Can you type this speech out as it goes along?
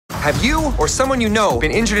Have you or someone you know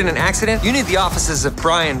been injured in an accident? You need the offices of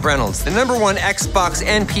Bryan Breynolds, the #1 Xbox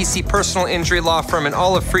NPC personal injury law firm in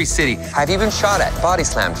all of Free City. Have you been shot at, body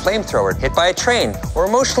slammed, flamethrower, hit by a train, or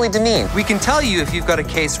emotionally demeaned? We can tell you if you've got a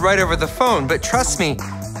case right over the phone, but trust me,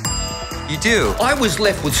 you do. I was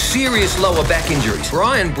left with serious lower back injuries.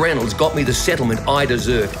 Bryan Breynolds got me the settlement I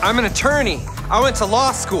deserved. I'm an attorney. I went to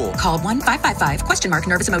law school. Call 1-555 ?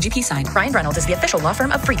 Nervous emoji peace sign. Bryan Breynolds is the official law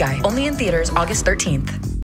firm of Free Guy. Only in theaters August 13th.